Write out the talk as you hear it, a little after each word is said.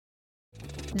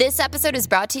This episode is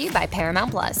brought to you by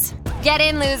Paramount Plus. Get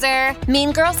in, loser!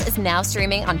 Mean Girls is now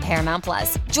streaming on Paramount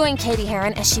Plus. Join Katie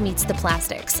Heron as she meets the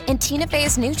plastics in Tina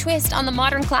Fey's new twist on the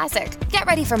modern classic. Get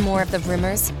ready for more of the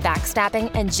rumors,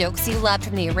 backstabbing, and jokes you loved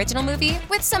from the original movie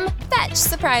with some fetch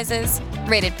surprises.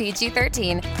 Rated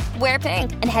PG-13. Wear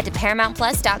pink and head to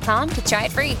ParamountPlus.com to try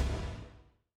it free.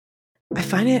 I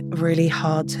find it really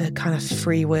hard to kind of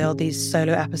freewheel these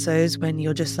solo episodes when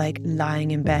you're just like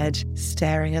lying in bed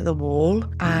staring at the wall.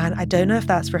 And I don't know if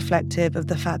that's reflective of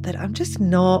the fact that I'm just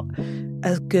not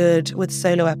as good with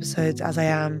solo episodes as I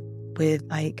am with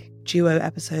like duo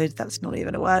episodes. That's not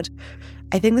even a word.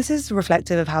 I think this is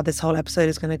reflective of how this whole episode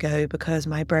is going to go because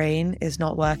my brain is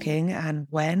not working. And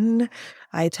when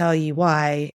I tell you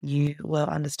why, you will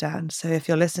understand. So if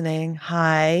you're listening,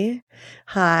 hi,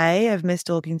 I've missed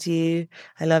talking to you.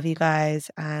 I love you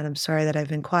guys. And I'm sorry that I've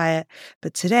been quiet.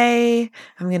 But today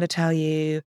I'm going to tell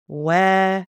you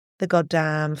where the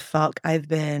goddamn fuck I've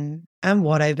been and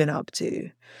what I've been up to.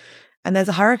 And there's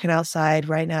a hurricane outside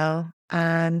right now.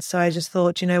 And so I just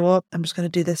thought, you know what? I'm just going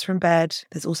to do this from bed.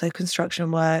 There's also construction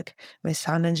work. My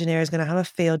sound engineer is going to have a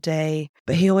field day.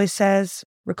 But he always says,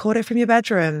 record it from your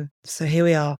bedroom. So here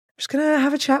we are. I'm just going to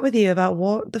have a chat with you about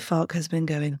what the fuck has been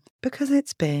going on because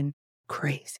it's been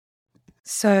crazy.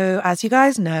 So as you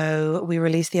guys know, we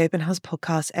release the Open House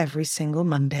podcast every single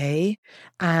Monday,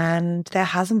 and there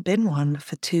hasn't been one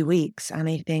for 2 weeks. And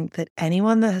I think that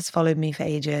anyone that has followed me for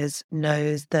ages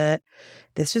knows that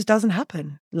this just doesn't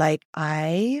happen. Like,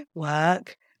 I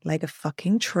work like a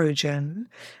fucking Trojan,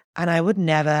 and I would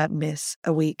never miss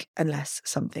a week unless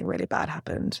something really bad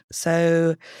happened.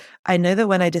 So I know that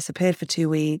when I disappeared for 2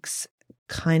 weeks,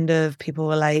 kind of people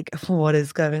were like, what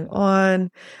is going on?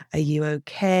 Are you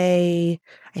okay?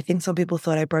 I think some people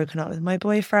thought I'd broken up with my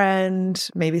boyfriend.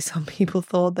 Maybe some people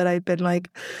thought that I'd been like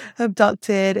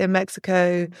abducted in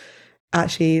Mexico.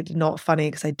 Actually, not funny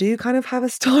because I do kind of have a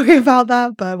story about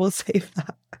that, but we'll save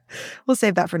that. We'll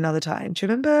save that for another time. Do you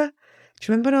remember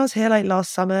when I was here like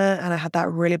last summer and I had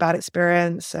that really bad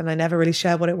experience and I never really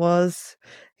shared what it was?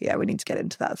 Yeah, we need to get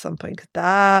into that at some point because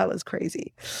that was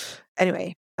crazy.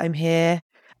 Anyway, I'm here,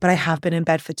 but I have been in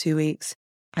bed for 2 weeks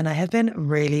and I have been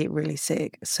really, really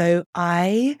sick. So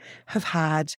I have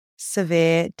had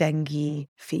severe dengue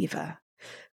fever.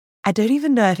 I don't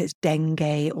even know if it's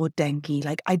dengue or dengue.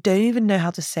 Like, I don't even know how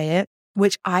to say it,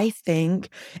 which I think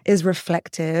is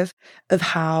reflective of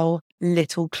how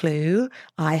little clue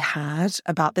I had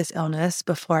about this illness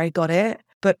before I got it.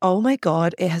 But oh my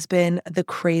God, it has been the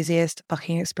craziest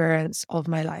fucking experience of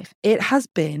my life. It has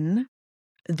been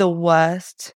the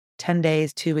worst 10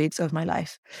 days, 2 weeks of my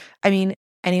life. I mean,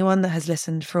 anyone that has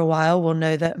listened for a while will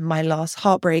know that my last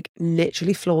heartbreak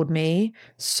literally floored me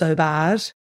so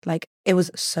bad. Like, it was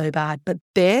so bad. But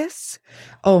this,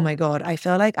 oh my God, I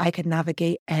feel like I could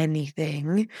navigate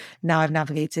anything. Now I've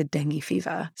navigated dengue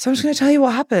fever. So I'm just going to tell you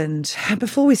what happened.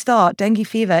 Before we start, dengue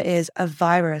fever is a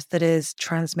virus that is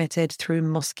transmitted through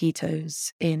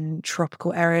mosquitoes in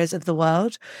tropical areas of the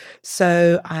world.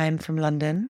 So I'm from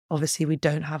London. Obviously, we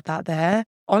don't have that there.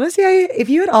 Honestly, if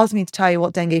you had asked me to tell you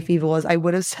what dengue fever was, I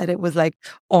would have said it was like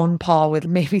on par with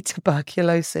maybe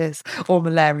tuberculosis or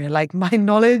malaria. Like, my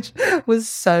knowledge was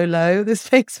so low.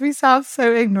 This makes me sound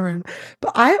so ignorant.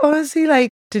 But I honestly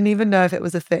like didn't even know if it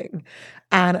was a thing.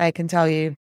 And I can tell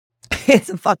you, it's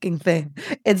a fucking thing.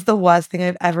 It's the worst thing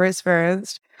I've ever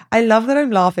experienced. I love that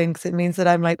I'm laughing because it means that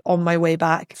I'm like on my way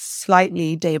back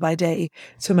slightly day by day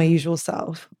to my usual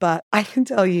self. But I can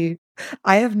tell you,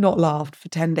 I have not laughed for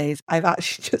 10 days. I've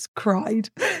actually just cried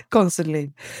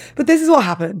constantly. But this is what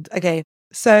happened. Okay.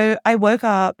 So I woke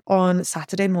up on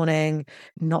Saturday morning,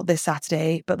 not this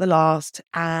Saturday, but the last,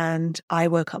 and I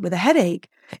woke up with a headache.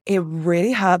 It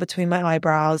really hurt between my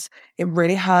eyebrows. It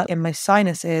really hurt in my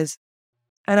sinuses.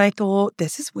 And I thought,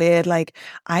 this is weird. Like,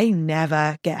 I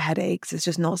never get headaches. It's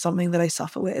just not something that I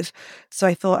suffer with. So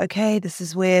I thought, okay, this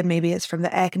is weird. Maybe it's from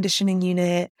the air conditioning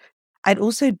unit. I'd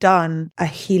also done a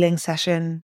healing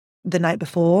session the night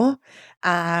before,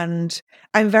 and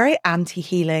I'm very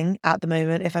anti-healing at the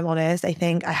moment, if I'm honest. I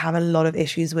think I have a lot of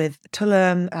issues with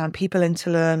Tulum and people in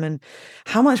Tulum and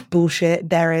how much bullshit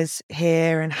there is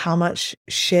here and how much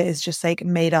shit is just like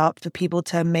made up for people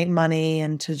to make money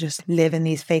and to just live in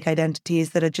these fake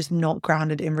identities that are just not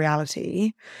grounded in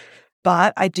reality.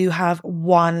 But I do have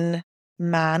one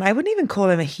man, I wouldn't even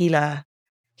call him a healer.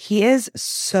 He is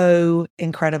so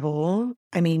incredible.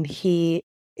 I mean, he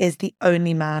is the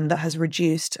only man that has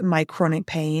reduced my chronic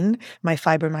pain, my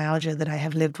fibromyalgia that I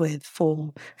have lived with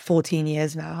for 14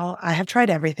 years now. I have tried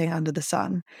everything under the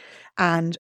sun.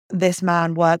 And this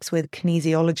man works with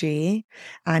kinesiology,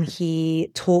 and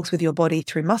he talks with your body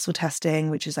through muscle testing,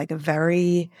 which is like a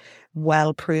very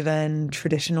well proven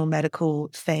traditional medical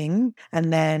thing.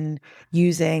 And then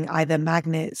using either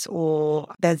magnets,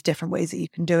 or there's different ways that you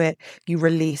can do it, you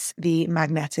release the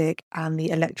magnetic and the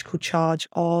electrical charge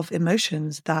of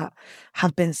emotions that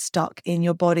have been stuck in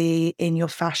your body, in your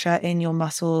fascia, in your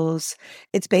muscles.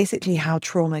 It's basically how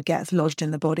trauma gets lodged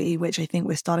in the body, which I think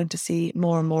we're starting to see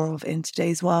more and more of in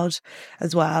today's world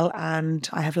as well. And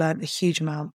I have learned a huge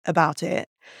amount about it,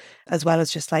 as well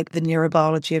as just like the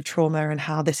neurobiology of trauma and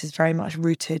how this is very much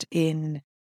rooted in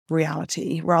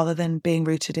reality rather than being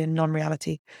rooted in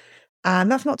non-reality.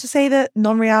 And that's not to say that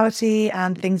non-reality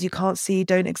and things you can't see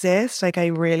don't exist. Like, I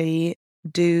really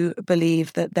do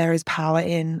believe that there is power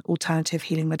in alternative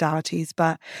healing modalities,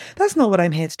 but that's not what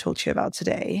I'm here to talk to you about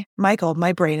today. My God,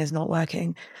 my brain is not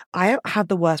working. I have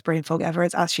the worst brain fog ever.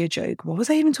 It's actually a joke. What was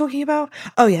I even talking about?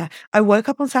 Oh yeah, I woke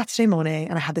up on Saturday morning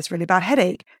and I had this really bad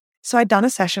headache. So I'd done a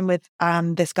session with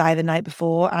this guy the night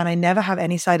before, and I never have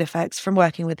any side effects from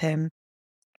working with him.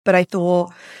 But I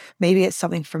thought maybe it's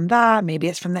something from that. Maybe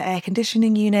it's from the air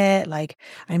conditioning unit. Like,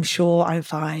 I'm sure I'm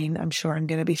fine. I'm sure I'm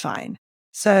going to be fine.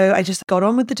 So I just got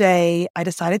on with the day. I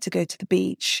decided to go to the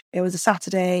beach. It was a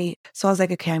Saturday. So I was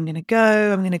like, okay, I'm going to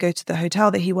go. I'm going to go to the hotel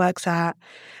that he works at.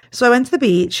 So I went to the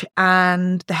beach,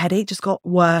 and the headache just got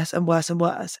worse and worse and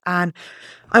worse. And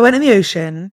I went in the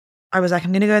ocean. I was like,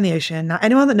 I'm going to go in the ocean. Now,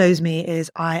 anyone that knows me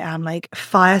is I am like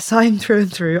fire sign through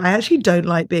and through. I actually don't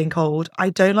like being cold. I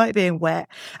don't like being wet.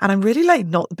 And I'm really like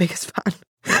not the biggest fan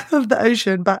of the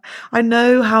ocean, but I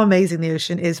know how amazing the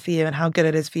ocean is for you and how good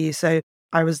it is for you. So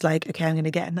I was like, okay, I'm going to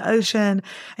get in the ocean.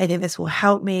 I think this will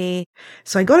help me.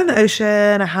 So I got in the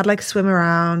ocean. I had like a swim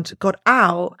around, got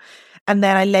out. And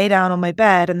then I lay down on my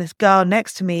bed, and this girl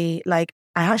next to me, like,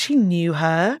 I actually knew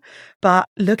her, but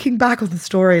looking back on the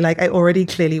story, like, I already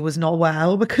clearly was not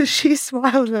well because she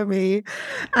smiled at me,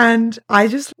 and I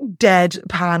just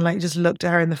deadpan, like, just looked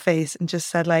at her in the face and just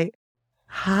said like,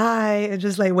 hi, and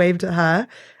just like waved at her.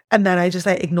 And then I just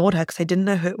like ignored her because I didn't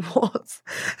know who it was.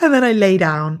 And then I lay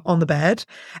down on the bed,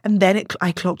 and then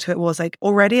I clocked who it was. Like,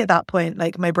 already at that point,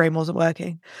 like, my brain wasn't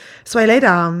working. So I lay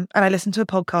down and I listened to a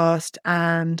podcast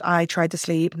and I tried to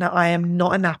sleep. Now, I am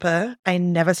not a napper. I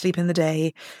never sleep in the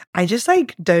day. I just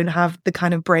like don't have the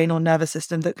kind of brain or nervous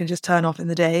system that can just turn off in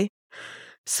the day.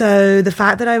 So the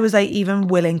fact that I was like even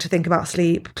willing to think about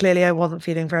sleep, clearly I wasn't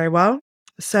feeling very well.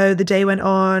 So the day went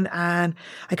on and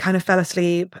I kind of fell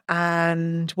asleep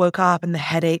and woke up, and the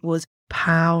headache was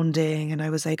pounding. And I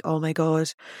was like, oh my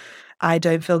God, I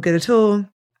don't feel good at all.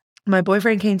 My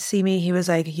boyfriend came to see me. He was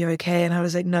like, are you okay? And I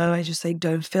was like, no, I just like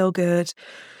don't feel good.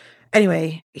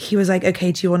 Anyway, he was like,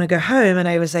 okay, do you want to go home? And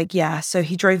I was like, yeah. So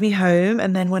he drove me home.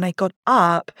 And then when I got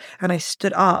up and I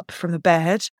stood up from the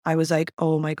bed, I was like,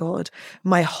 oh my God,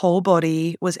 my whole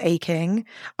body was aching.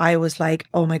 I was like,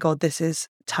 oh my God, this is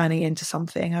turning into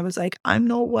something. I was like, I'm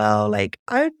not well. Like,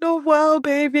 I'm not well,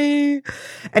 baby.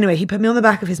 Anyway, he put me on the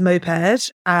back of his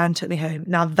moped and took me home.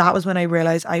 Now, that was when I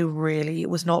realized I really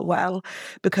was not well,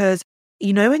 because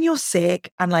you know, when you're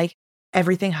sick and like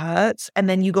everything hurts, and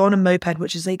then you go on a moped,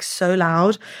 which is like so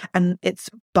loud and it's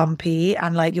bumpy,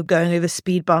 and like you're going over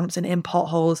speed bumps and in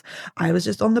potholes. I was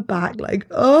just on the back like,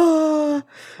 oh.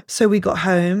 So we got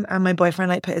home and my boyfriend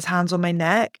like put his hands on my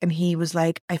neck and he was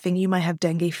like, I think you might have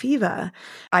dengue fever.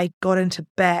 I got into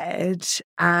bed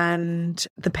and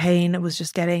the pain was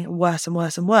just getting worse and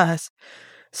worse and worse.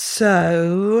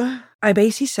 So I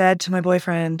basically said to my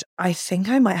boyfriend, I think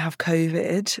I might have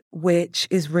COVID, which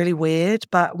is really weird.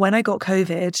 But when I got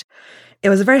COVID, it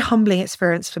was a very humbling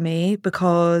experience for me,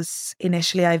 because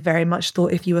initially I very much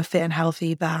thought if you were fit and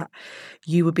healthy that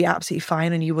you would be absolutely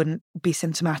fine and you wouldn't be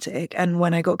symptomatic. And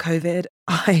when I got COVID,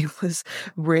 I was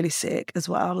really sick as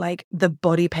well. Like, the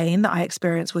body pain that I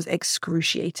experienced was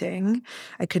excruciating.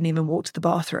 I couldn't even walk to the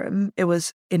bathroom. It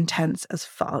was intense as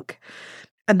fuck.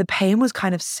 And the pain was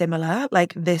kind of similar,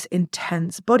 like this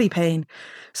intense body pain.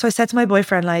 So I said to my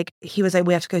boyfriend, like, he was like,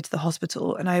 we have to go to the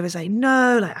hospital. And I was like,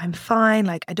 no, like, I'm fine.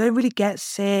 Like, I don't really get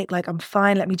sick. Like, I'm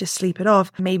fine. Let me just sleep it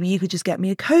off. Maybe you could just get me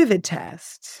a COVID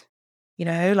test. You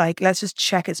know, like, let's just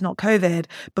check it's not COVID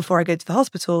before I go to the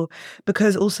hospital.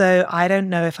 Because also, I don't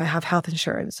know if I have health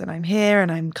insurance, and I'm here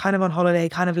and I'm kind of on holiday,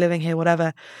 kind of living here,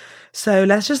 whatever. So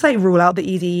let's just like rule out the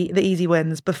easy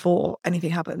wins before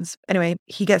anything happens. Anyway,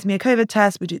 he gets me a COVID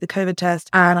test. We do the COVID test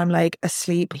and I'm like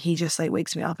asleep. He just like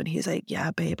wakes me up and he's like,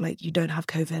 yeah, babe, like, you don't have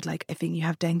COVID. Like, I think you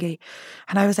have dengue.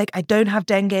 And I was like, I don't have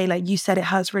dengue. Like, you said it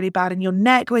hurts really bad in your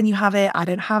neck when you have it. I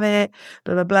don't have it,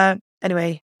 blah, blah, blah.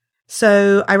 Anyway,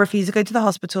 so I refuse to go to the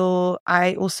hospital.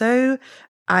 I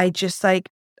just like,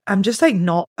 I'm just like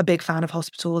not a big fan of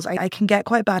hospitals. I can get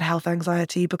quite bad health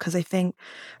anxiety because I think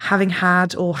having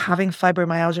had or having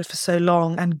fibromyalgia for so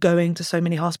long and going to so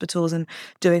many hospitals and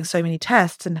doing so many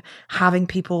tests and having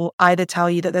people either tell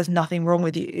you that there's nothing wrong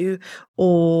with you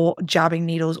or jabbing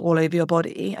needles all over your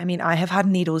body. I mean, I have had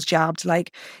needles jabbed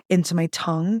like into my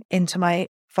tongue, into my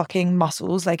fucking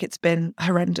muscles. Like it's been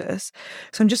horrendous.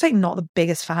 So I'm just like not the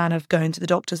biggest fan of going to the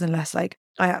doctors unless like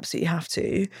I absolutely have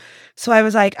to. So I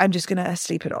was like, I'm just going to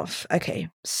sleep it off. Okay.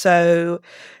 So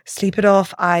sleep it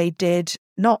off, I did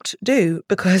not do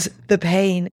because the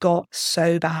pain got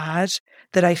so bad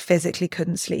that I physically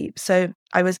couldn't sleep. So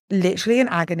I was literally in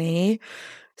agony.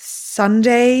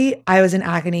 Sunday, I was in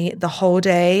agony the whole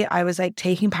day. I was like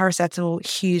taking paracetamol,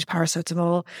 huge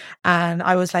paracetamol, and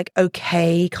I was like,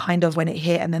 okay, kind of when it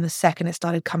hit. And then the second it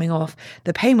started coming off,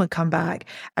 the pain would come back.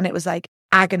 And it was like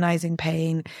agonizing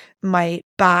pain. My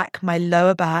back, my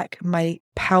lower back, my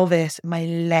pelvis, my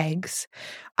legs.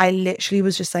 I literally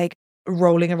was just like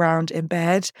rolling around in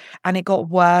bed, and it got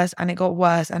worse and it got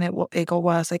worse and it got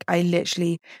worse. Like I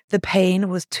literally, the pain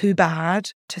was too bad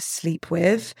to sleep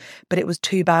with, but it was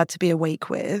too bad to be awake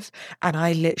with. And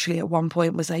I literally at one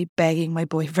point was like begging my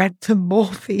boyfriend for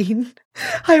morphine.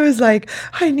 I was like,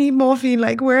 I need morphine.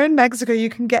 Like, we're in Mexico.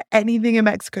 You can get anything in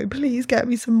Mexico. Please get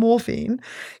me some morphine.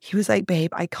 He was like,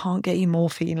 babe, I can't get you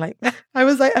morphine. Like, I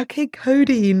was like, okay,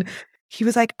 codeine. He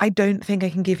was like, I don't think I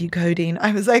can give you codeine.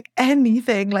 I was like,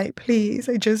 anything, like, please,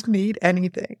 I just need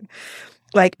anything.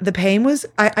 Like the pain was,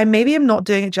 I maybe am not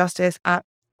doing it justice at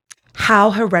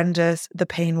how horrendous the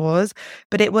pain was,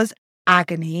 but it was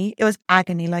agony. It was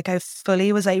agony. Like I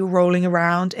fully was like rolling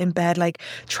around in bed, like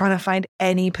trying to find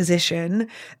any position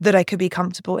that I could be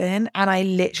comfortable in. And I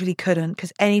literally couldn't,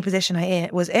 because any position I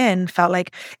was in felt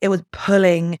like it was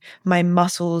pulling my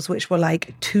muscles, which were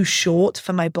like too short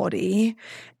for my body.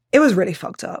 It was really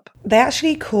fucked up. They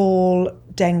actually call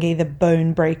dengue the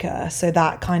bone breaker. So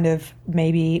that kind of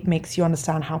maybe makes you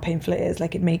understand how painful it is.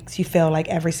 Like it makes you feel like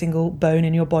every single bone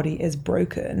in your body is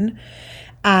broken.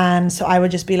 And so I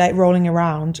would just be like rolling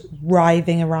around,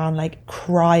 writhing around, like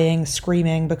crying,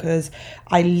 screaming, because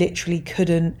I literally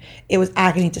couldn't. It was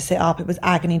agony to sit up. It was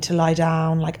agony to lie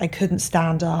down. Like I couldn't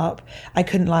stand up. I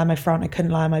couldn't lie on my front. I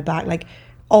couldn't lie on my back. Like,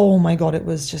 oh my God, it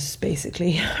was just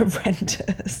basically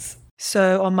horrendous.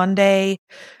 So on Monday,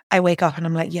 I wake up and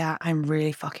I'm like, yeah, I'm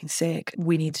really fucking sick.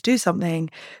 We need to do something.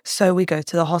 So we go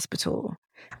to the hospital.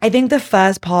 I think the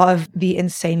first part of the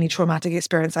insanely traumatic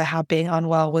experience I had being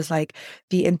unwell was like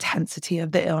the intensity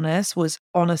of the illness was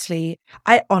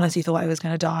I honestly thought I was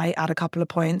going to die at a couple of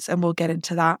points, and we'll get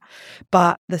into that.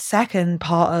 But the second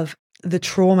part of the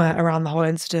trauma around the whole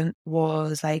incident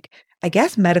was like, I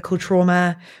guess, medical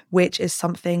trauma, which is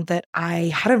something that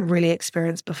I hadn't really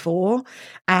experienced before.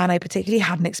 And I particularly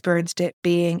hadn't experienced it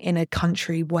being in a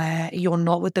country where you're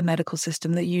not with the medical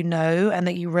system that you know and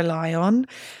that you rely on.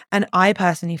 And I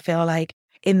personally feel like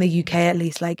in the UK, at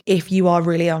least, like if you are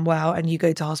really unwell and you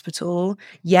go to hospital,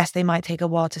 yes, they might take a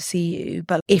while to see you.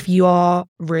 But if you are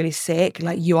really sick,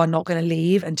 like you are not going to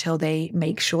leave until they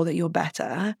make sure that you're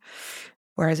better.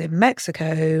 Whereas in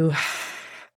Mexico,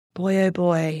 boy, oh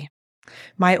boy,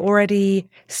 my already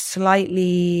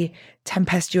slightly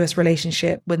tempestuous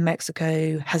relationship with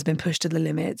Mexico has been pushed to the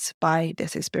limits by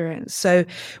this experience. So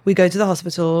we go to the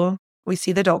hospital, we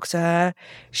see the doctor.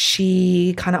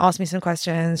 She kind of asked me some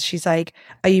questions. She's like,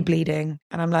 are you bleeding?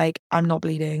 And I'm like, I'm not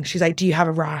bleeding. She's like, do you have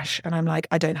a rash? And I'm like,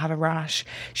 I don't have a rash.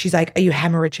 She's like, are you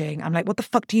hemorrhaging? I'm like, what the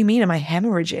fuck do you mean? Am I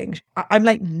hemorrhaging? I'm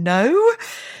like, no.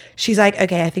 She's like,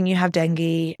 okay, I think you have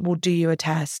dengue. We'll do you a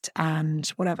test and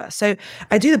whatever. So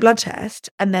I do the blood test,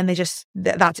 and then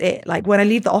that's it. Like when I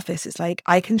leave the office, it's like,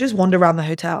 I can just wander around the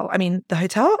hotel. I mean, the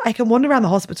hotel, I can wander around the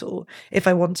hospital if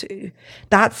I want to.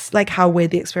 That's like how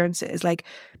weird the experience is. Like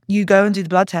you go and do the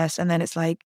blood test, and then it's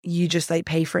like, you just like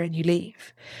pay for it and you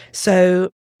leave.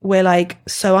 So we're like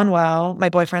so unwell. My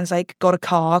boyfriend's like got a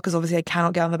car because obviously I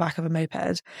cannot get on the back of a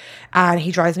moped, and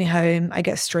he drives me home. I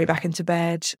get straight back into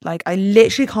bed. Like I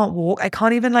literally can't walk. I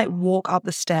can't even like walk up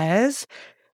the stairs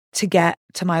to get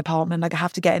to my apartment. Like I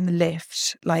have to get in the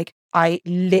lift. Like I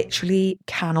literally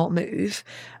cannot move.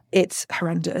 It's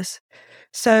horrendous.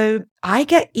 So I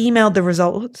get emailed the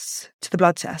results to the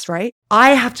blood test, right? I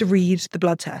have to read the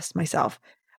blood test myself.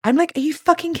 I'm like, are you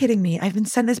fucking kidding me? I've been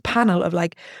sent this panel of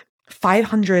like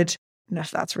 500, no,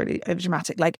 that's really over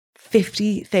dramatic, like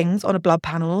 50 things on a blood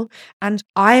panel. And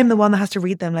I am the one that has to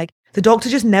read them. Like the doctor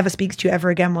just never speaks to you ever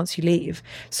again once you leave.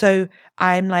 So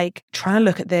I'm like trying to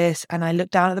look at this, and I look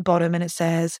down at the bottom and it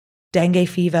says dengue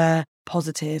fever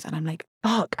positive, and I'm like,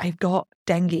 fuck, I've got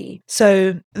dengue.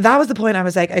 So that was the point. I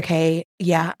was like, okay,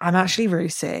 yeah, I'm actually really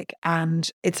sick, and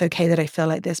it's okay that I feel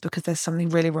like this because there's something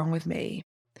really wrong with me.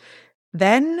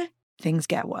 Then things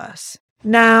get worse.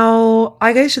 Now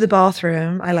I go to the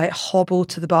bathroom. I like hobble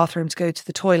to the bathroom to go to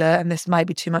the toilet, and this might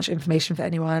be too much information for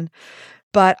anyone,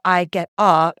 but I get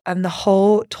up and the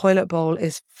whole toilet bowl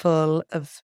is full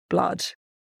of blood.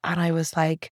 And I was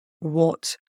like,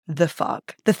 what the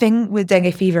fuck? The thing with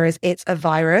dengue fever is it's a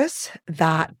virus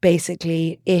that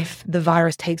basically, if the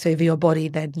virus takes over your body,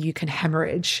 then you can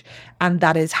hemorrhage. And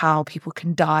that is how people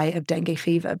can die of dengue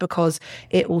fever, because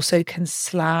it also can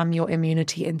slam your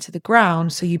immunity into the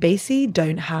ground. So you basically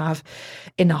don't have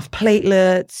enough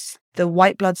platelets, the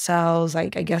white blood cells,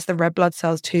 like I guess the red blood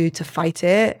cells too, to fight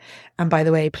it. And by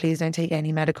the way, please don't take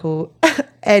any medical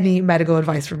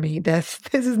advice from me. This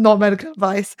is not medical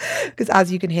advice, because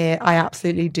as you can hear, I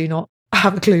absolutely do not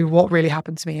have a clue what really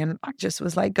happened to me, and I just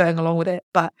was like going along with it.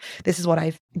 But this is what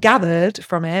I've gathered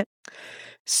from it.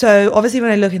 So obviously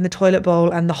when I look in the toilet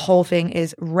bowl and the whole thing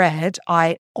is red,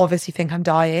 I obviously think I'm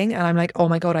dying, and I'm like, oh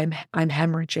my God, I'm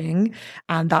hemorrhaging.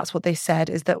 And that's what they said,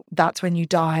 is that's when you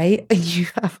die. You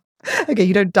have okay,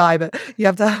 you don't die, but you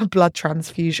have to have a blood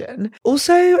transfusion.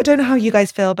 Also, I don't know how you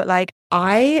guys feel, but like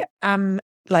I am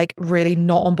like really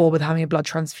not on board with having a blood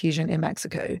transfusion in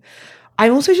Mexico.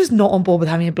 I'm also just not on board with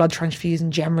having a blood transfusion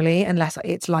generally, unless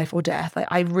it's life or death. Like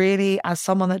I really, as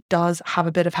someone that does have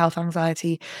a bit of health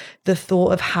anxiety, the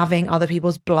thought of having other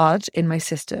people's blood in my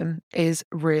system is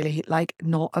really like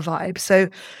not a vibe. So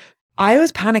I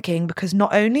was panicking because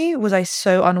not only was I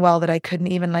so unwell that I couldn't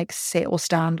even like sit or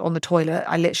stand on the toilet,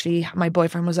 my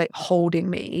boyfriend was like holding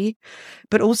me,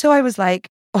 but also I was like,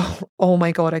 oh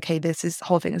my God, okay, this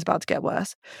whole thing is about to get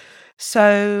worse.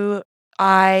 So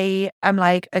I am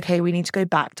like, okay, we need to go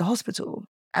back to hospital.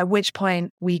 At which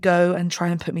point we go and try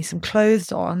and put me some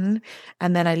clothes on.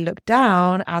 And then I look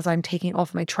down as I'm taking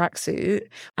off my tracksuit,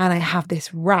 and I have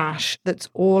this rash that's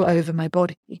all over my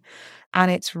body.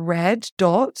 And it's red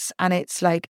dots, and it's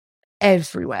like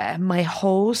everywhere. My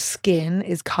whole skin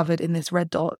is covered in this red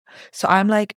dot. So I'm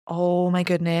like, oh my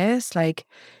goodness, like,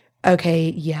 okay,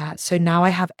 yeah. So now I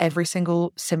have every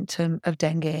single symptom of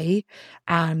dengue,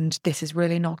 and this is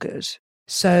really not good.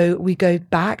 So we go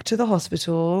back to the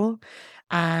hospital,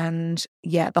 and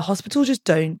yeah, the hospital just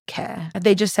don't care.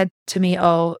 They just said to me,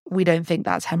 oh, we don't think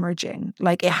that's hemorrhaging.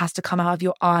 Like it has to come out of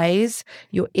your eyes,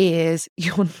 your ears,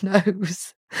 your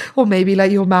nose, or maybe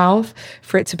like your mouth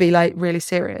for it to be like really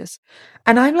serious.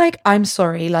 And I'm like, I'm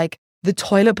sorry, like the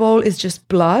toilet bowl is just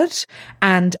blood,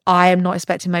 and I am not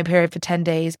expecting my period for 10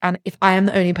 days. And if I am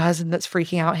the only person that's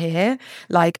freaking out here,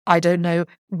 like, I don't know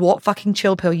what fucking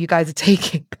chill pill you guys are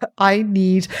taking, but I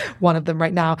need one of them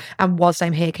right now. And whilst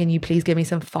I'm here, can you please give me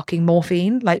some fucking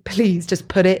morphine? Like, please just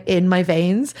put it in my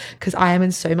veins, because I am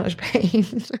in so much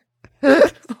pain.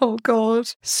 Oh God.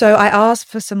 So I asked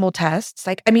for some more tests.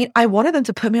 Like, I mean, I wanted them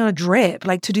to put me on a drip,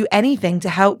 like to do anything to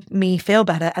help me feel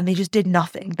better. And they just did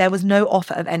nothing. There was no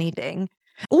offer of anything.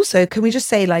 Also, can we just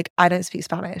say, like, I don't speak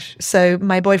Spanish. So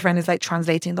my boyfriend is like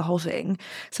translating the whole thing.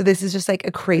 So this is just like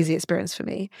a crazy experience for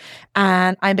me.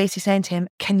 And I'm basically saying to him,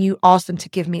 can you ask them to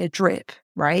give me a drip?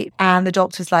 Right. And the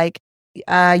doctor's like,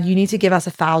 you need to give us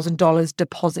 $1,000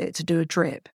 deposit to do a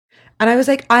drip. And I was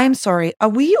like, I'm sorry, are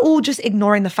we all just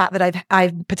ignoring the fact that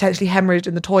I've potentially hemorrhaged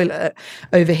in the toilet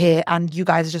over here, and you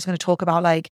guys are just going to talk about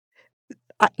like,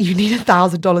 you need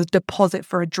 $1,000 deposit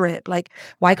for a drip? Like,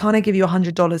 why can't I give you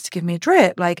 $100 to give me a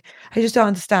drip? Like, I just don't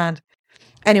understand.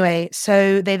 Anyway,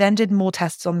 so they then did more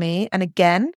tests on me, and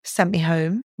again sent me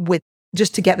home with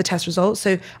just to get the test results.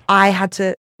 So I had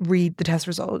to read the test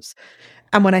results.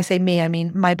 And when I say me, I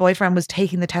mean my boyfriend was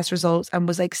taking the test results and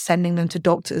was like sending them to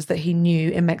doctors that he knew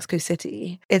in Mexico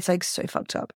City. It's like so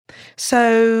fucked up.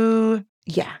 So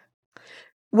yeah,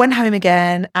 went home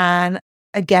again. And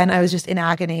again, I was just in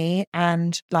agony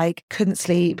and like couldn't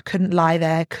sleep, couldn't lie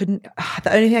there, the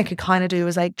only thing I could kind of do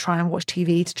was like try and watch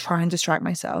TV to try and distract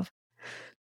myself.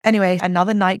 Anyway,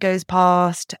 another night goes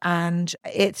past, and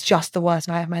it's just the worst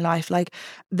night of my life. Like,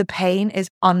 the pain is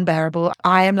unbearable.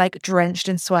 I am like drenched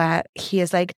in sweat. He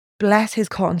is like, bless his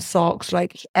cotton socks.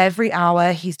 Like every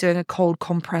hour he's doing a cold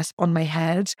compress on my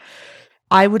head.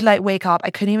 I would like wake up. I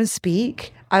couldn't even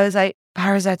speak. I was like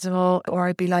paracetamol, or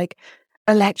I'd be like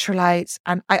electrolytes.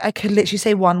 And I could literally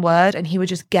say one word and he would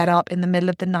just get up in the middle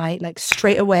of the night, like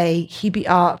straight away. He'd be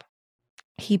up.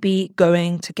 He'd be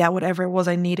going to get whatever it was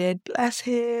I needed. Bless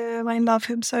him. I love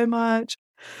him so much.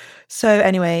 So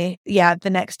anyway, yeah, the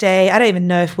next day, I don't even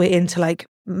know if we're into like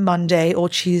Monday or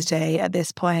Tuesday at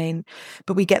this point.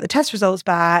 But we get the test results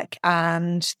back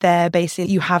and they're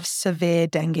basically, you have severe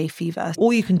dengue fever.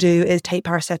 All you can do is take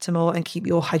paracetamol and keep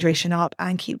your hydration up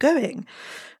and keep going.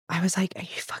 I was like, are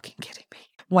you fucking kidding me?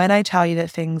 When I tell you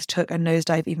that things took a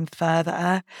nosedive even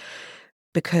further,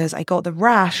 because I got the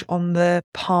rash on the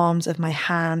palms of my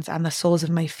hands and the soles of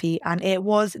my feet, and it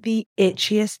was the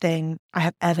itchiest thing I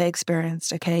have ever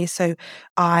experienced. Okay, so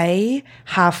I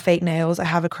have fake nails, I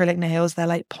have acrylic nails, they're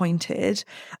like pointed.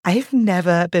 I've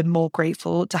never been more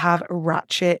grateful to have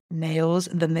ratchet nails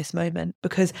than this moment,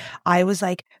 because I was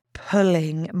like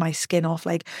pulling my skin off.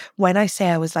 Like when I say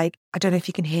I was like, I don't know if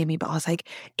you can hear me, but I was like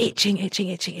itching,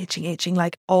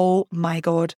 like, oh my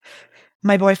God.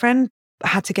 My boyfriend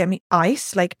had to get me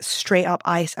ice, like straight up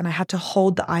ice, and I had to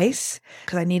hold the ice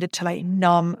because I needed to like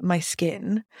numb my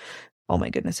skin. Oh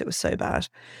my goodness, it was so bad.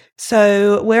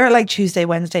 So we're at like Tuesday,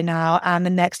 Wednesday now, and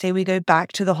the next day we go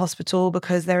back to the hospital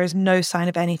because there is no sign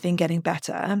of anything getting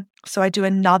better. So I do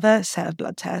another set of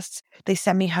blood tests. They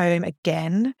send me home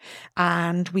again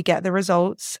and we get the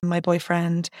results. My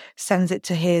boyfriend sends it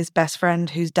to his best friend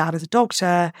whose dad is a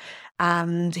doctor,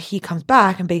 and he comes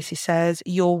back and basically says,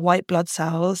 your white blood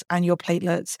cells and your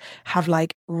platelets have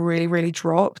like really, really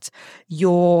dropped.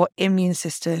 Your immune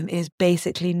system is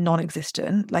basically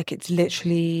non-existent. Like it's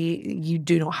literally, you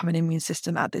do not have an immune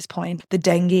system at this point. The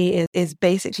dengue is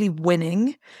basically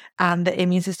winning and the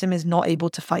immune system is not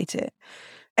able to fight it.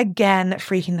 Again,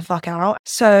 freaking the fuck out.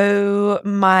 So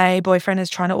my boyfriend is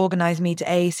trying to organize me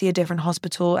to A, see a different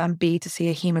hospital, and B, to see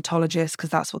a hematologist because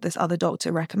that's what this other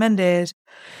doctor recommended.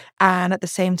 And at the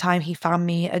same time, he found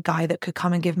me a guy that could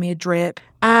come and give me a drip.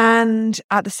 And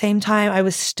at the same time, I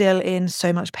was still in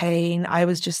so much pain. I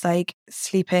was just like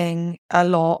sleeping a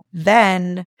lot.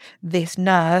 Then this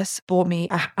nurse bought me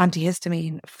an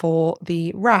antihistamine for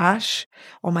the rash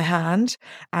on my hand.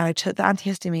 And I took the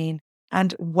antihistamine.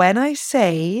 And when I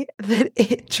say that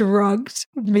it drugged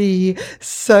me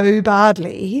so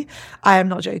badly, I am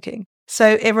not joking.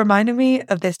 So it reminded me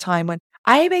of this time when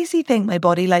I basically think my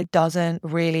body like doesn't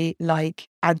really like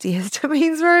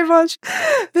antihistamines very much.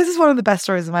 This is one of the best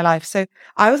stories of my life. So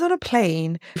I was on a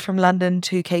plane from London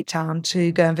to Cape Town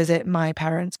to go and visit my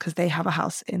parents because they have a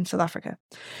house in South Africa.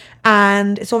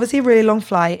 And it's obviously a really long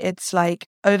flight. It's like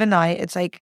overnight. It's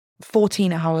like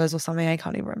 14 hours or something. I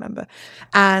can't even remember.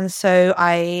 And so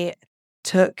I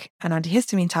took an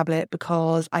antihistamine tablet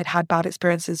because I'd had bad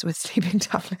experiences with sleeping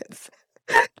tablets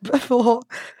before.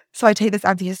 So I take this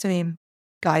antihistamine.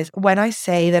 Guys, when I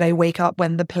say that I wake up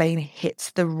when the plane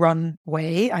hits the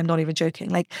runway, I'm not even joking.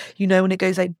 Like, you know, when it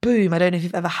goes like boom, I don't know if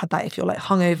you've ever had that, if you're like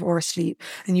hungover or asleep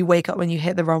and you wake up when you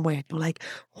hit the runway and you're like,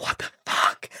 what the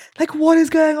fuck? Like, what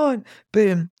is going on?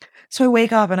 Boom. So I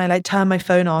wake up and I like turn my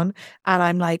phone on and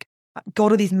I'm like,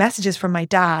 got all these messages from my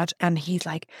dad and he's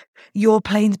like, your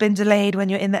plane's been delayed when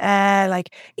you're in the air.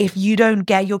 Like, if you don't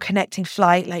get your connecting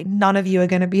flight, like none of you are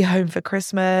going to be home for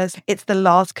Christmas. It's the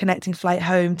last connecting flight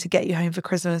home to get you home for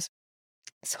Christmas.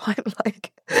 So I'm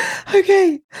like,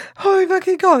 okay, oh my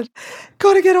fucking God,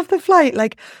 gotta get off the flight.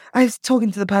 Like, I was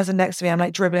talking to the person next to me. I'm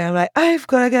like dribbling. I'm like, I've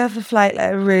got to get off the flight.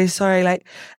 Like, I'm really sorry. Like,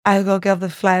 I've got to get off the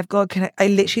flight. I've got to connect. I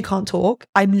literally can't talk.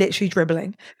 I'm literally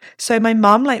dribbling. So my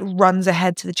mum like runs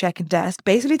ahead to the check-in desk,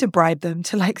 basically to bribe them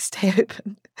to like stay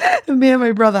open. And me and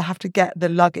my brother have to get the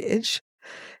luggage.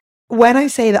 When I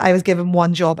say that I was given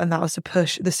one job and that was to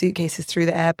push the suitcases through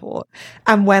the airport,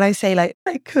 and when I say like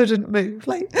I couldn't move,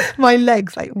 like my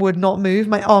legs like would not move,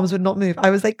 my arms would not move, I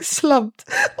was like slumped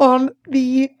on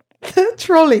the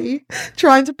trolley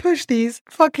trying to push these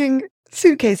fucking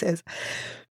suitcases.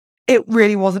 It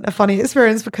really wasn't a funny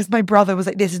experience because my brother was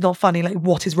like, this is not funny. Like,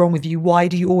 what is wrong with you? Why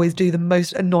do you always do the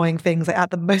most annoying things like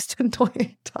at the most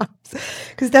annoying times?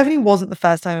 Because it definitely wasn't the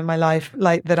first time in my life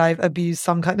like that I've abused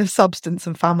some kind of substance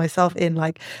and found myself in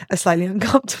like a slightly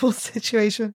uncomfortable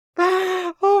situation.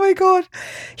 Oh my God.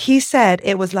 He said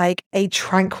it was like a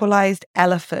tranquilized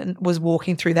elephant was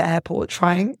walking through the airport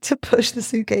trying to push the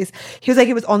suitcase. He was like,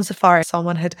 it was on safari.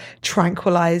 Someone had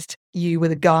tranquilized you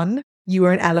with a gun. You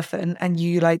were an elephant and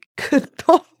you like could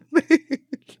not move.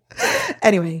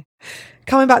 Anyway,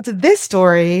 coming back to this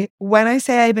story, when I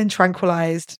say I've been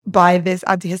tranquilized by this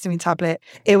antihistamine tablet,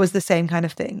 it was the same kind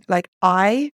of thing. Like,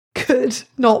 I could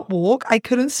not walk. I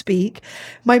couldn't speak.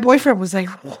 My boyfriend was like,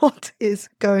 what is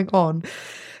going on?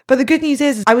 But the good news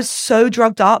is I was so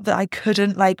drugged up that I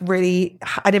couldn't I didn't really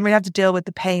have to deal with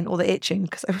the pain or the itching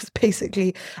because I was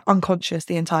basically unconscious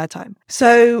the entire time.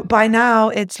 So by now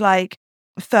it's like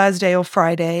Thursday or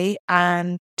Friday,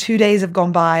 and 2 days have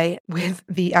gone by with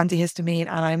the antihistamine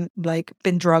and I'm like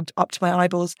been drugged up to my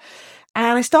eyeballs.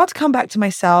 And I start to come back to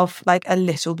myself like a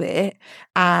little bit,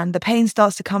 and the pain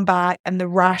starts to come back, and the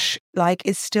rash like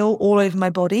is still all over my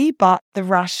body, but the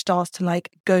rash starts to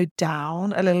like go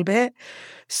down a little bit.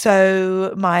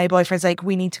 So my boyfriend's like,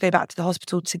 we need to go back to the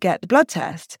hospital to get the blood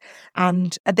test.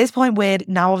 And at this point, we're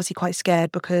now obviously quite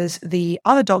scared because the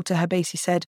other doctor had basically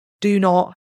said, do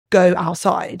not go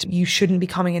outside. You shouldn't be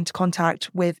coming into contact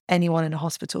with anyone in a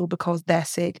hospital because they're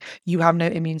sick. You have no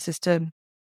immune system.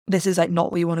 This is like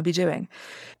not what you want to be doing.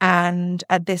 And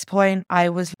at this point, I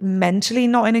was mentally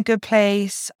not in a good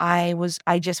place. I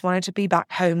just wanted to be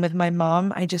back home with my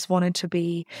mum. I just wanted to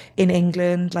be in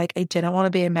England. Like, I didn't want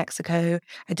to be in Mexico.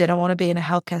 I didn't want to be in a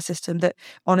healthcare system that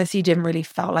honestly didn't really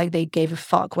felt like they gave a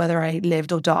fuck whether I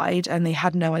lived or died. And they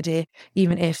had no idea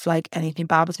even if like anything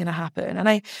bad was going to happen. And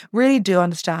I really do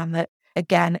understand that,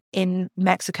 again, in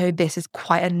Mexico, this is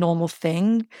quite a normal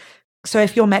thing. So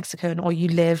if you're Mexican or you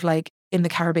live like in the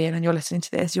Caribbean and you're listening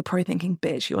to this, you're probably thinking,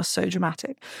 bitch, you are so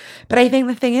dramatic. But I think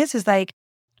the thing is like,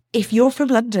 if you're from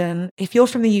London, if you're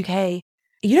from the UK,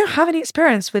 you don't have any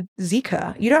experience with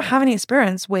Zika. You don't have any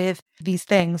experience with these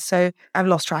things. So I've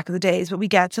lost track of the days, but we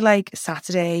get to like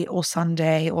Saturday or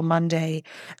Sunday or Monday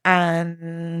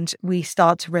and we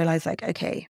start to realize like,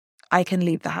 okay, I can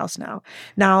leave the house now.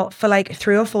 Now, for like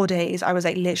 3 or 4 days, I was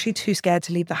like literally too scared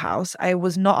to leave the house. I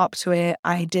was not up to it.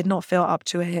 I did not feel up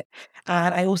to it.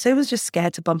 And I also was just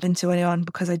scared to bump into anyone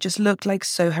because I just looked like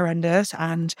so horrendous.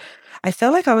 And I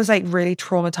felt like I was like really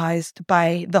traumatized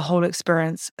by the whole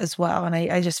experience as well. And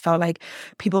I just felt like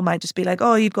people might just be like,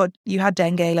 oh, you had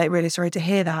dengue, like really sorry to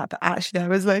hear that. But actually I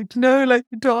was like, no, like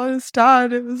you don't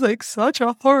understand. It was like such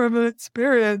a horrible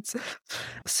experience.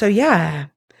 So yeah.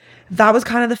 That was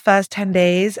kind of the first 10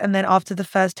 days. And then after the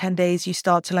first 10 days, you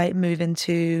start to like move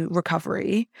into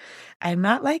recovery. I'm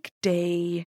at like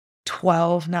day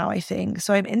 12 now, I think.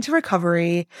 So I'm into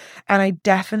recovery and I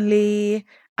definitely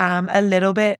am a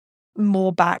little bit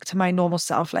more back to my normal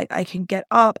self. Like I can get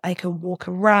up, I can walk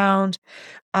around.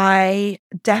 I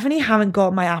definitely haven't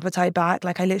got my appetite back.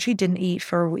 Like I literally didn't eat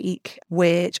for a week,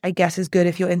 which I guess is good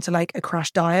if you're into like a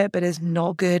crash diet, but is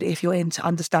not good if you're into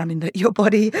understanding that your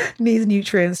body needs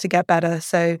nutrients to get better.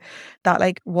 So that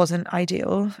like wasn't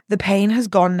ideal. The pain has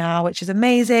gone now, which is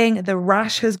amazing. The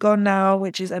rash has gone now,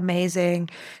 which is amazing.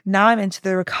 Now I'm into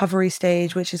the recovery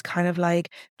stage, which is kind of like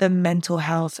the mental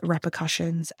health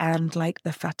repercussions and like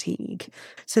the fatigue.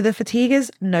 So the fatigue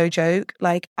is no joke.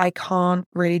 Like I can't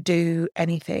really do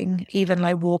anything. Even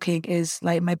like walking is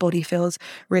like my body feels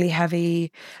really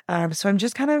heavy. So I'm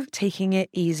just kind of taking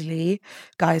it easily.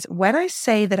 Guys, when I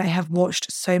say that I have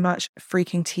watched so much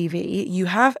freaking TV, you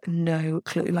have no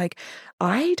clue. Like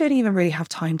I don't even really have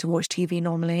time to watch TV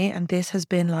normally. And this has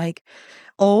been like,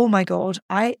 oh my God.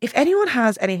 If anyone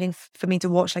has anything for me to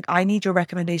watch, like I need your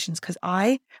recommendations because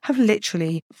I have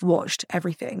literally watched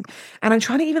everything. And I'm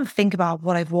trying to even think about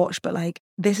what I've watched, but like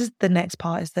this is the next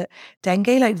part is that dengue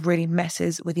like really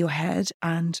messes with your head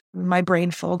and my brain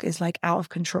fog is like out of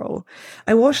control.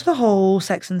 I watched the whole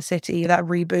Sex and the City, that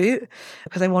reboot,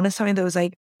 because I wanted something that was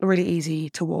like really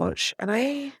easy to watch. And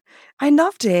I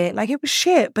loved it. Like it was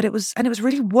shit, but it was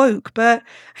really woke, but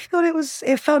I thought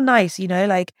it felt nice, you know,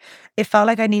 like it felt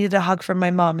like I needed a hug from my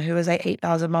mum who was like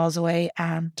 8,000 miles away.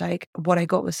 And like what I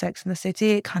got with Sex and the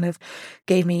City, it kind of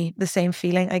gave me the same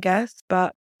feeling, I guess,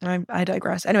 but I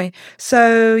digress. Anyway,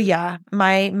 so yeah,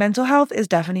 my mental health is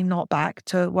definitely not back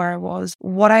to where I was.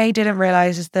 What I didn't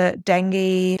realize is that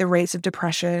dengue, the rates of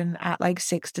depression at like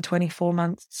 6 to 24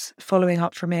 months following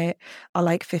up from it are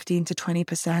like 15 to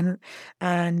 20%.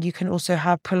 And you can also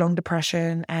have prolonged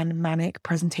depression and manic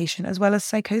presentation as well as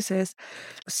psychosis.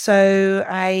 So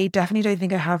I definitely don't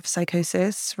think I have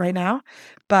psychosis right now,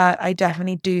 but I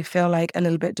definitely do feel like a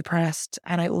little bit depressed.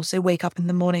 And I also wake up in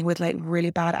the morning with like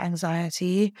really bad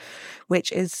anxiety,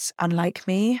 which is unlike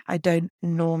me. I don't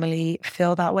normally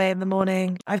feel that way in the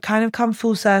morning. I've kind of come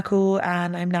full circle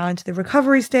and I'm now into the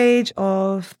recovery stage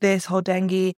of this whole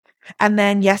dengue. And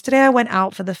then yesterday I went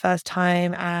out for the first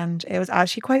time and it was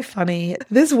actually quite funny.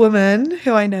 This woman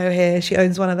who I know here, she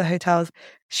owns one of the hotels.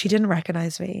 She didn't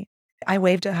recognize me. I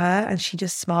waved at her and she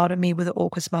just smiled at me with an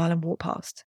awkward smile and walked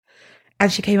past.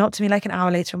 And she came up to me like an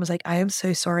hour later and was like, I am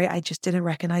so sorry. I just didn't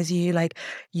recognize you. Like,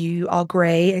 you are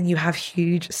grey and you have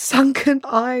huge sunken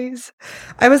eyes.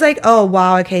 I was like, oh,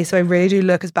 wow. Okay. So I really do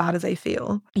look as bad as I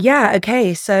feel. Yeah.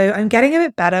 Okay. So I'm getting a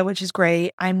bit better, which is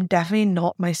great. I'm definitely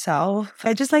not myself.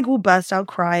 I just like will burst out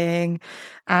crying.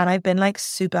 And I've been like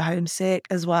super homesick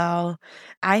as well.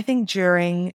 I think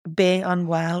during being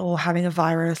unwell or having a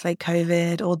virus like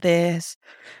COVID or this,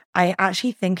 I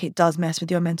actually think it does mess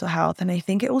with your mental health. And I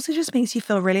think it also just makes you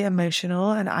feel really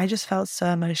emotional. And I just felt so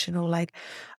emotional. Like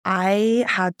I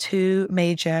had two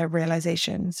major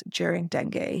realizations during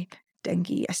dengue.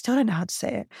 Dengue. I still don't know how to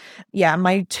say it. Yeah,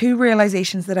 my two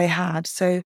realizations that I had.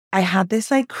 So I had this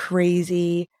like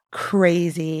crazy,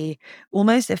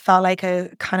 almost it felt like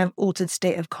a kind of altered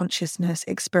state of consciousness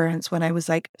experience when I was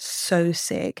like so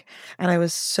sick and I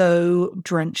was so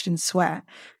drenched in sweat.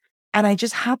 And I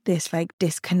just had this like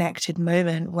disconnected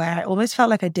moment where I almost felt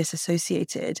like I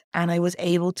disassociated and I was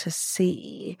able to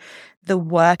see the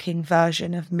working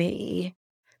version of me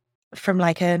from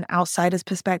like an outsider's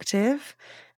perspective.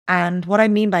 And what I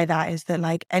mean by that is that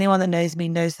like anyone that knows me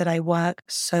knows that I work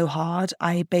so hard.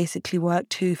 I basically work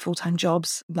two full-time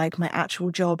jobs, like my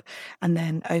actual job and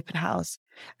then open house.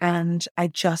 And I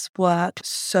just work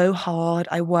so hard.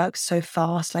 I work so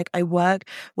fast. Like I work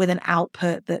with an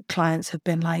output that clients have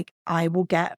been like, I will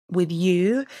get with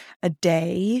you a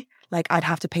day. Like I'd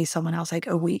have to pay someone else like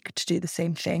a week to do the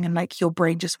same thing. And like your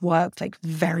brain just works like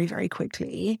very, very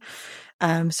quickly.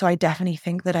 So I definitely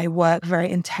think that I work very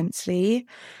intensely.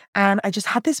 And I just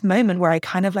had this moment where I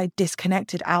kind of like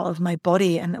disconnected out of my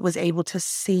body and was able to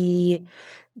see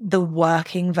the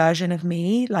working version of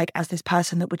me, like as this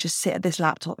person that would just sit at this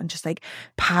laptop and just like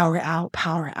power it out,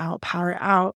 power it out, power it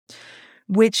out,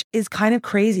 which is kind of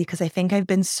crazy because I think I've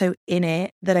been so in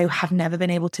it that I have never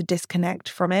been able to disconnect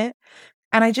from it.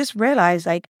 And I just realized,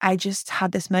 like, I just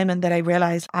had this moment that I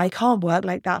realized I can't work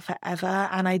like that forever.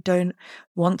 And I don't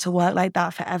want to work like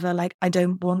that forever. Like, I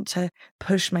don't want to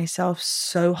push myself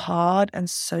so hard and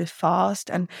so fast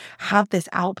and have this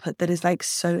output that is like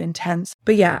so intense.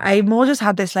 But yeah, I more just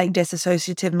had this like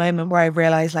disassociative moment where I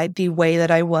realized like the way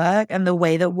that I work and the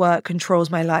way that work controls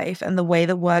my life and the way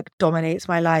that work dominates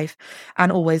my life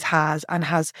and always has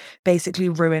basically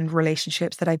ruined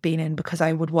relationships that I've been in because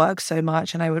I would work so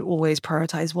much and I would always prioritize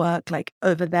work like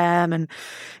over them and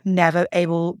never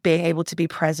being able to be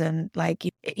present. Like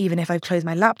even if I've closed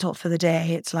my laptop for the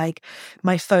day, it's like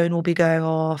my phone will be going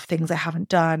off, things I haven't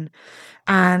done.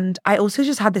 And I also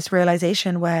just had this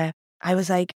realization where I was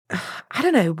like, I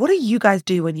don't know, what do you guys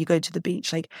do when you go to the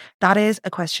beach? Like that is a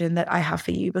question that I have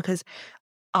for you because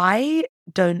I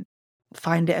don't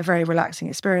find it a very relaxing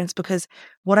experience because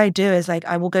what I do is like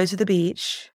I will go to the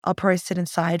beach, I'll probably sit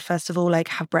inside first of all, like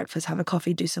have breakfast, have a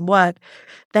coffee, do some work.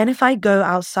 Then if I go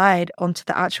outside onto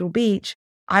the actual beach,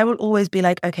 I will always be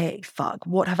like, okay, fuck,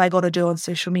 what have I got to do on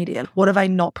social media? What have I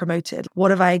not promoted?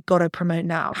 What have I got to promote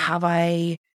now? Have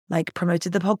I like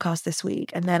promoted the podcast this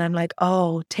week? And then I'm like,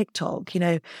 oh, TikTok,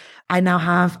 I now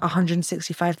have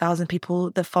 165,000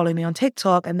 people that follow me on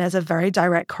TikTok. And there's a very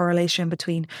direct correlation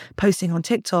between posting on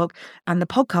TikTok and the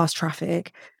podcast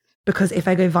traffic. Because if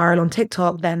I go viral on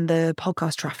TikTok, then the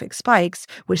podcast traffic spikes,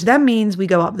 which then means we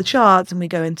go up the charts and we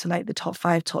go into like the top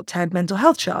 5, top 10 mental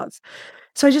health charts.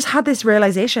 So I just had this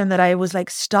realization that I was like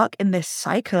stuck in this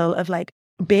cycle of like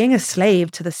being a slave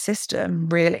to the system,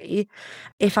 really.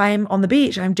 If I'm on the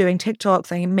beach, I'm doing TikToks,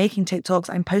 I'm making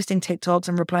TikToks, I'm posting TikToks,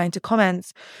 I'm replying to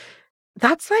comments.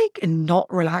 That's like not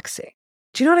relaxing.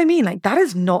 Do you know what I mean? Like that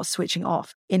is not switching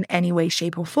off in any way,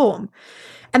 shape or form.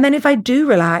 And then if I do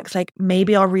relax, like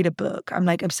maybe I'll read a book. I'm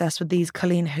like obsessed with these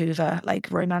Colleen Hoover,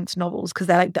 like romance novels, because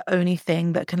they're like the only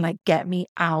thing that can like get me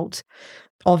out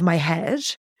of my head.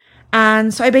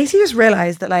 And so I basically just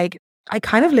realized that like I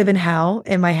kind of live in hell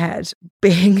in my head,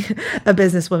 being a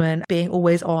businesswoman, being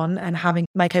always on and having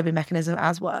my coping mechanism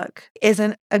as work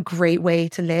isn't a great way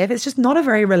to live. It's just not a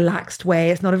very relaxed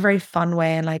way. It's not a very fun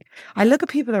way. And like, I look at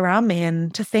people around me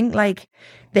and to think like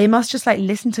they must just like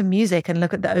listen to music and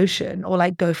look at the ocean or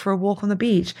like go for a walk on the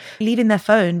beach, leaving their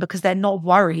phone because they're not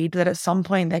worried that at some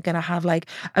point they're going to have like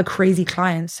a crazy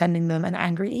client sending them an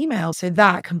angry email. So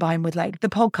that combined with like the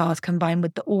podcast, combined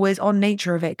with the always on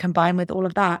nature of it, combined with all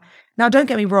of that. Now, don't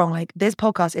get me wrong, like this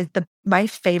podcast is my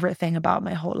favorite thing about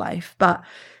my whole life, but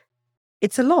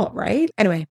it's a lot, right?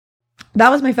 Anyway, that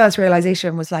was my first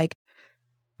realization was like,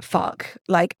 fuck,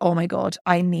 like, oh my God,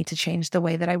 I need to change the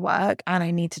way that I work and I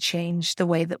need to change the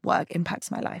way that work impacts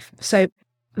my life. So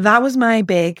that was my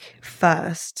big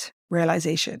first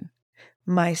realization.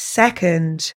 My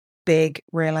second big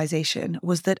realization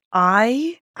was that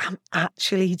I am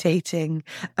actually dating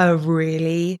a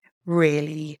really,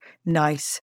 really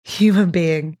nice human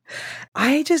being.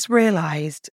 I just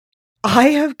realized I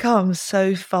have come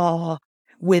so far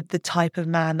with the type of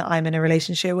man that I'm in a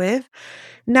relationship with.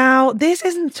 Now, this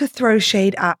isn't to throw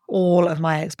shade at all of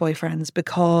my ex-boyfriends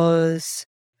because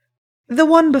the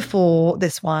one before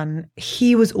this one,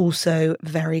 he was also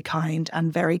very kind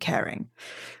and very caring.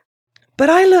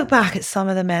 But I look back at some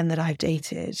of the men that I've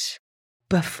dated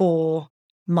before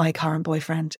my current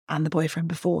boyfriend and the boyfriend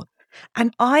before.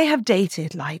 And I have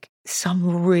dated like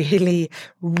some really,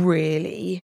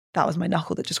 really, that was my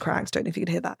knuckle that just cracked. Don't know if you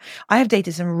could hear that. I have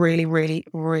dated some really, really,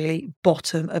 really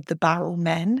bottom of the barrel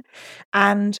men.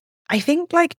 And I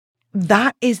think like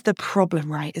that is the problem,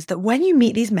 right? Is that when you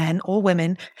meet these men or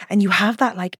women and you have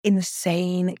that like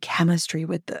insane chemistry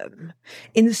with them,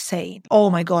 insane. Oh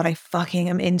my God, I fucking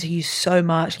am into you so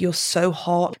much. You're so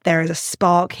hot. There is a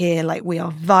spark here. Like we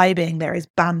are vibing. There is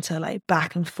banter like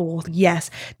back and forth. Yes,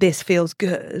 this feels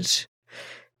good.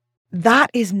 That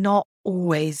is not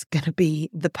always going to be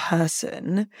the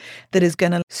person that is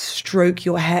going to stroke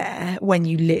your hair when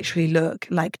you literally look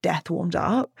like death warmed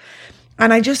up.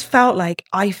 And I just felt like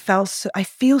I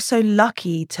feel so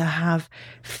lucky to have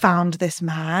found this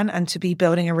man and to be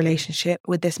building a relationship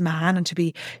with this man and to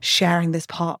be sharing this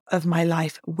part of my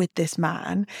life with this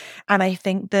man. And I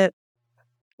think that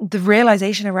the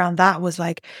realization around that was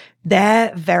like,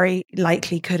 there very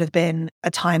likely could have been a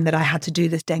time that I had to do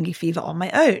this dengue fever on my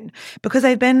own because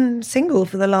I've been single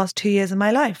for the last 2 years of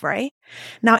my life, right?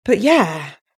 Now, but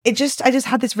yeah, I just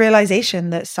had this realization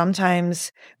that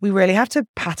sometimes we really have to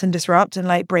pattern disrupt and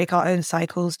like break our own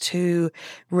cycles to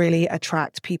really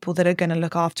attract people that are going to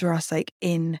look after us like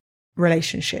in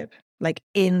relationship, like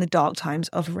in the dark times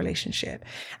of a relationship.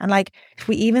 And like, if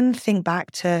we even think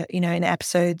back to, you know, in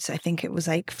episodes, I think it was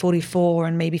like 44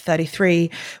 and maybe 33,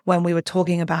 when we were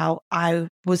talking about, I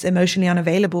was emotionally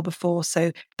unavailable before.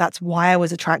 So that's why I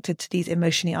was attracted to these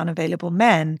emotionally unavailable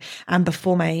men. And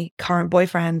before my current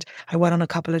boyfriend, I went on a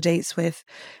couple of dates with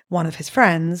one of his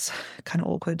friends, kind of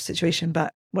awkward situation,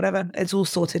 but whatever, it's all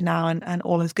sorted now and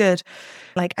all is good.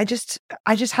 Like, I just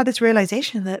had this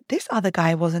realization that this other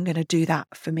guy wasn't going to do that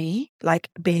for me, like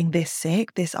being this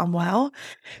sick, this unwell.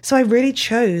 So I really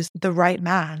chose the right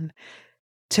man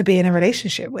to be in a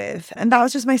relationship with. And that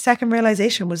was just my second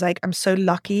realization, was like, I'm so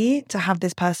lucky to have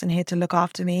this person here to look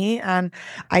after me. And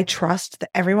I trust that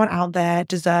everyone out there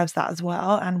deserves that as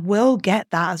well and will get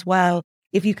that as well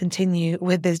if you continue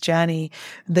with this journey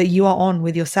that you are on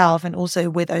with yourself and also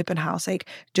with Open House, like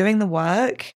doing the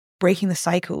work, breaking the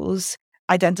cycles,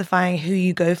 identifying who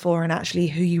you go for and actually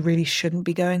who you really shouldn't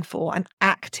be going for, and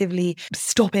actively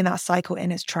stopping that cycle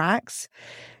in its tracks.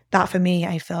 That for me,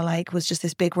 I feel like was just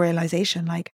this big realization.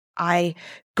 Like I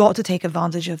got to take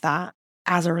advantage of that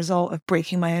as a result of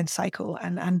breaking my own cycle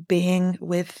and being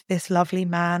with this lovely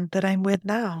man that I'm with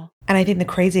now. And I think the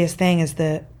craziest thing is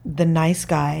that the nice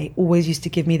guy always used to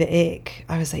give me the ick.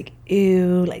 I was like,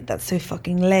 ew, like that's so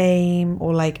fucking lame.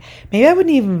 Or like, maybe I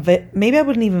wouldn't even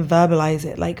verbalize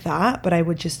it like that, but I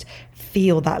would just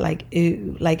feel that like,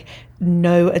 ew, like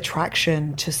no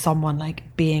attraction to someone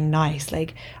like being nice.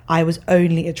 Like I was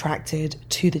only attracted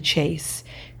to the chase,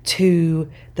 to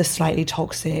the slightly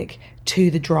toxic,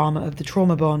 to the drama of the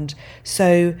trauma bond.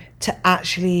 So to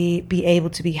actually be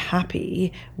able to be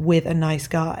happy with a nice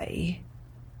guy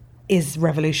is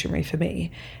revolutionary for me.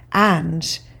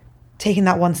 And taking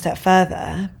that one step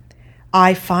further,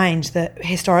 I find that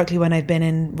historically when I've been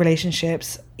in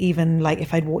relationships, even like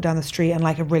if I'd walk down the street and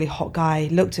like a really hot guy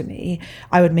looked at me,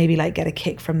 I would maybe like get a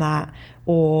kick from that,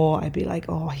 or I'd be like,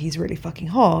 oh, he's really fucking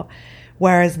hot.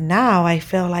 Whereas now I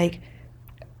feel like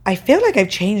I've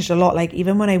changed a lot. Like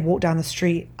even when I walk down the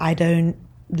street, I don't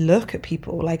look at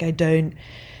people. Like I don't,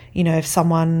 you know, if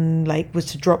someone like was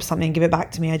to drop something and give it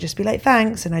back to me, I'd just be like,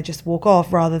 thanks. And I just walk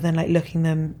off rather than like looking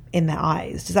them in their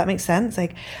eyes. Does that make sense?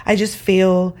 Like I just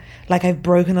feel like I've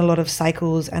broken a lot of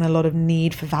cycles and a lot of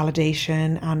need for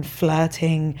validation and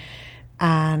flirting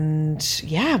and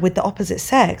yeah, with the opposite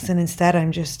sex. And instead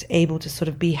I'm just able to sort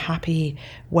of be happy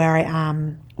where I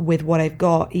am with what I've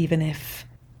got, even if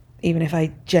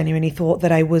I genuinely thought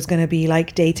that I was going to be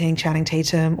like dating Channing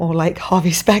Tatum or like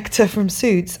Harvey Specter from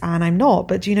Suits, and I'm not.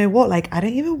 But do you know what? Like, I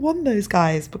don't even want those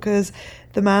guys because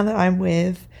the man that I'm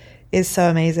with is so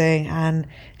amazing, and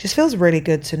it just feels really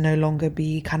good to no longer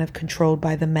be kind of controlled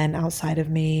by the men outside of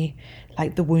me,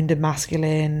 like the wounded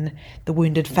masculine, the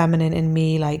wounded feminine in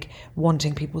me, like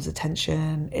wanting people's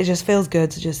attention. It just feels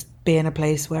good to just be in a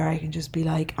place where I can just be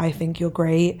like, I think you're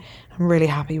great. I'm really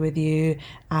happy with you.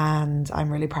 And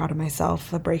I'm really proud of myself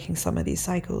for breaking some of these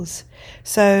cycles.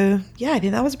 So yeah, I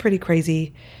think that was a pretty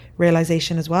crazy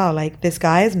realization as well. Like this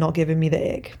guy is not giving me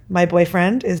the ick. My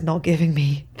boyfriend is not giving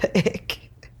me the ick.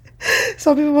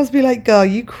 Some people must be like, girl,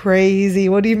 you crazy.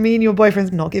 What do you mean your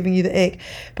boyfriend's not giving you the ick?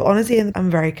 But honestly,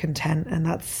 I'm very content, and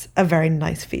that's a very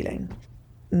nice feeling.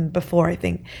 Before, I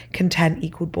think content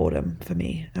equaled boredom for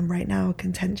me. And right now,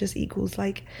 content just equals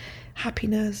like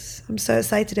happiness. I'm so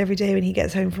excited every day when he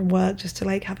gets home from work just to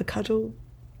like have a cuddle.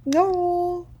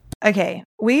 No. Okay,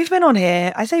 we've been on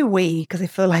here. I say we because I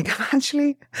feel like I'm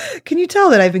actually, can you tell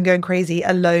that I've been going crazy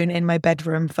alone in my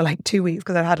bedroom for like 2 weeks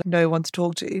because I've had no one to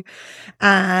talk to?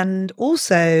 And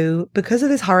also because of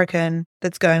this hurricane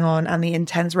that's going on and the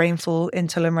intense rainfall in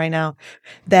Tulum right now,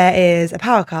 there is a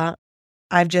power cut.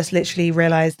 I've just literally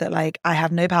realized that like I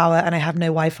have no power and I have no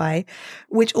Wi-Fi,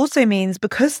 which also means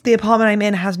because the apartment I'm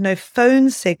in has no phone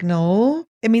signal,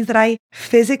 it means that I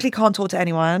physically can't talk to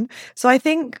anyone. So I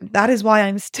think that is why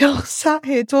I'm still sat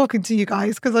here talking to you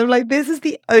guys, because I'm like, this is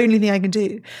the only thing I can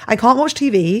do. I can't watch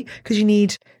TV because you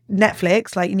need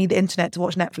Netflix, like you need the internet to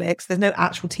watch Netflix. There's no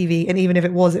actual TV. And even if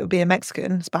it was, it would be in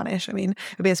Mexican, Spanish. I mean,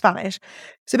 it would be in Spanish.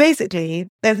 So basically,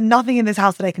 there's nothing in this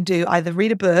house that I can do, either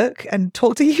read a book and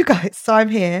talk to you guys. So I'm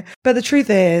here. But the truth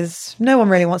is, no one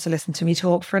really wants to listen to me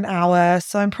talk for an hour.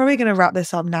 So I'm probably going to wrap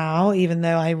this up now, even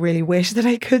though I really wish that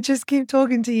I could just keep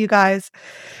talking to you guys.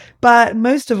 But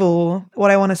most of all, what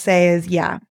I want to say is,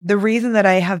 yeah, the reason that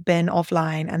I have been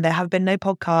offline and there have been no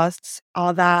podcasts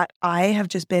are that I have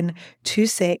just been too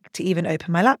sick to even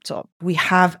open my laptop. We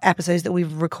have episodes that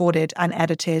we've recorded and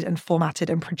edited and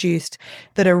formatted and produced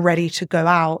that are ready to go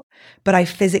out, but I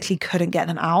physically couldn't get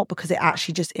them out because it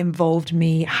actually just involved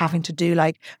me having to do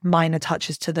like minor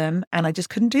touches to them. And I just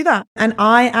couldn't do that. And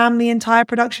I am the entire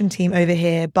production team over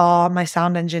here, bar my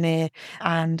sound engineer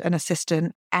and an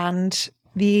assistant and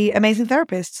the amazing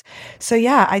therapists. So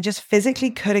yeah, I just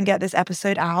physically couldn't get this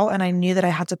episode out, and I knew that I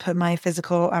had to put my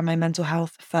physical and my mental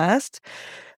health first.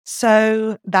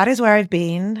 So that is where I've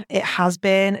been. It has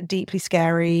been deeply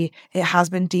scary. It has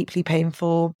been deeply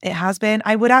painful. It has been,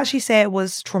 I would actually say it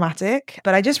was traumatic,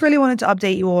 but I just really wanted to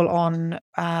update you all on,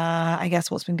 I guess,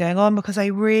 what's been going on, because I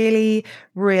really,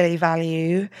 really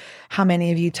value how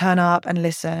many of you turn up and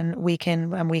listen week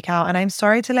in and week out. And I'm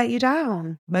sorry to let you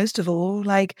down. Most of all,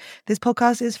 like, this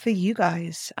podcast is for you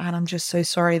guys. And I'm just so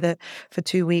sorry that for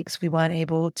 2 weeks we weren't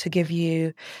able to give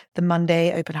you the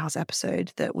Monday open house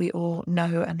episode that we all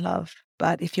know and love.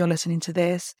 But if you're listening to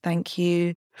this, thank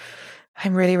you.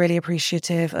 I'm really, really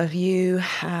appreciative of you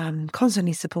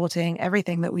constantly supporting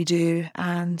everything that we do.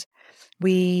 And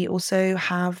we also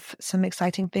have some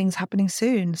exciting things happening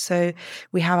soon. So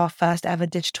we have our first ever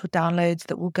digital downloads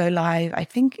that will go live, I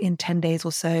think, in 10 days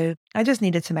or so. I just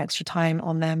needed some extra time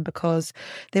on them because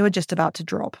they were just about to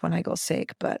drop when I got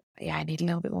sick. But yeah, I need a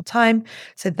little bit more time.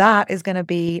 So that is going to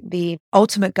be the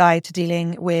ultimate guide to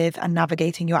dealing with and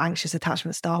navigating your anxious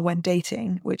attachment style when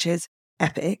dating, which is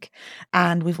epic.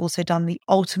 And we've also done the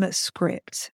ultimate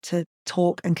script to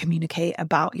talk and communicate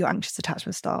about your anxious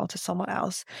attachment style to someone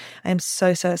else. I am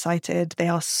so, so excited. They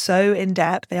are so in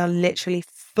depth. They are literally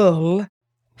full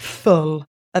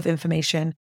of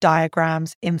information,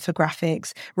 diagrams,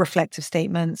 infographics, reflective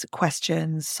statements,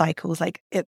 questions, cycles. Like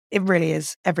it really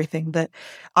is everything that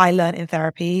I learned in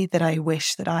therapy that I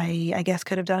wish that I guess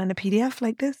could have done in a PDF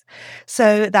like this.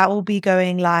 So that will be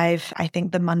going live, I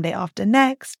think, the Monday after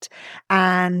next.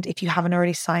 And if you haven't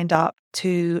already signed up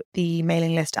to the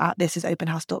mailing list at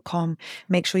thisisopenhouse.com,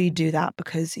 make sure you do that,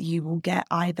 because you will get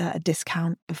either a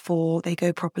discount before they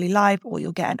go properly live or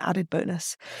you'll get an added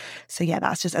bonus. So yeah,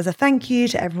 that's just as a thank you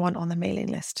to everyone on the mailing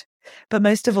list. But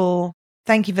most of all,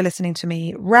 thank you for listening to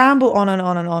me ramble on and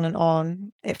on and on and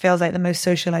on. It feels like the most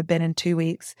social I've been in 2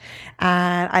 weeks.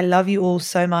 And I love you all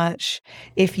so much.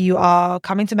 If you are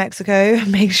coming to Mexico,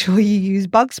 make sure you use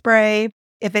bug spray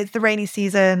if it's the rainy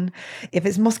season, if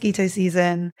it's mosquito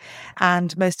season.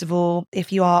 And most of all,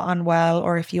 if you are unwell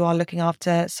or if you are looking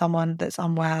after someone that's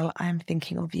unwell, I'm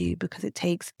thinking of you, because it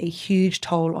takes a huge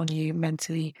toll on you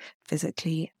mentally,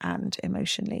 physically, and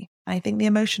emotionally. I think the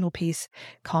emotional piece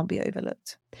can't be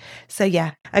overlooked. So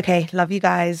yeah, okay, love you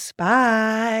guys.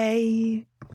 Bye.